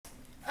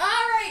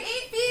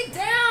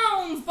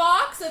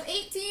box of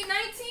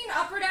 18-19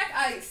 Upper Deck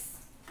Ice.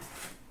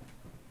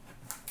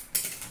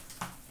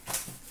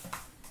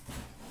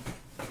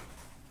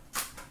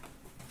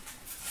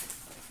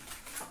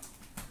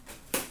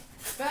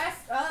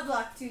 Best of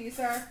luck to you,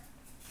 sir.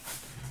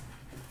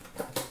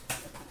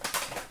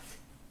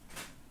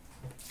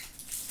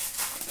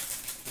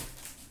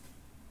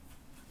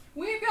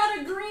 We've got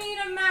a green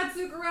of Matt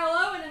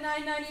Zuccarello and a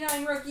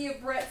 $9.99 rookie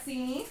of Brett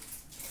Sini.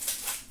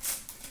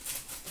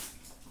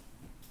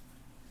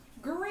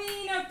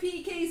 Green of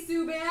PK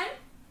Subban.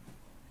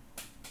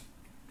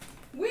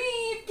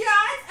 We've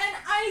got an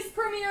Ice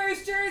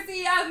Premier's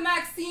jersey of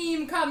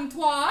Maxime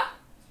Comtois.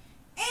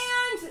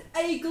 And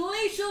a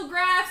Glacial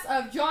Graphs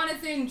of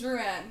Jonathan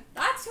Drouin.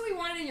 That's who we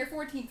wanted in your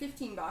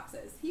 14-15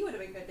 boxes. He would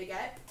have been good to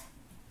get.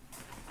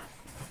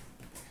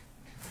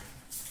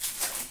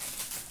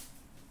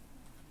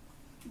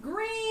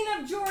 Green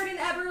of Jordan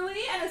Eberle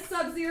and a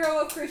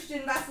Sub-Zero of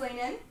Christian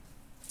Vasilinen.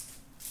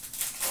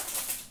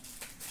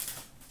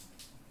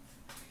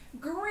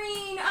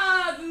 Green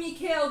of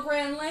Mikael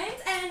Granlund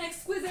and an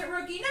exquisite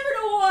rookie number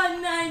to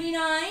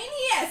 199.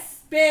 Yes,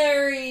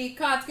 Barry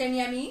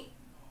Kotkaniemi.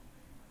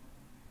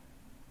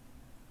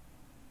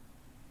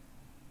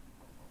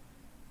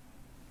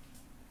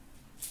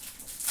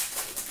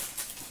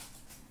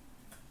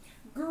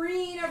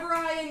 Green of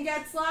Ryan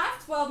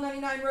Getzlaf,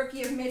 $12.99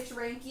 rookie of Mitch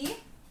Ranke.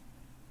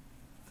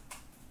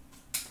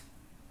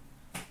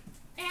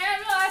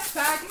 And last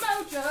pack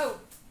mojo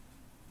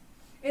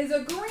is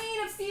a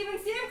green of Steven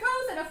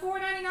Stamkos and a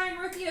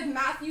 $4.99 rookie of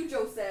Matthew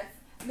Joseph.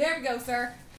 There we go, sir.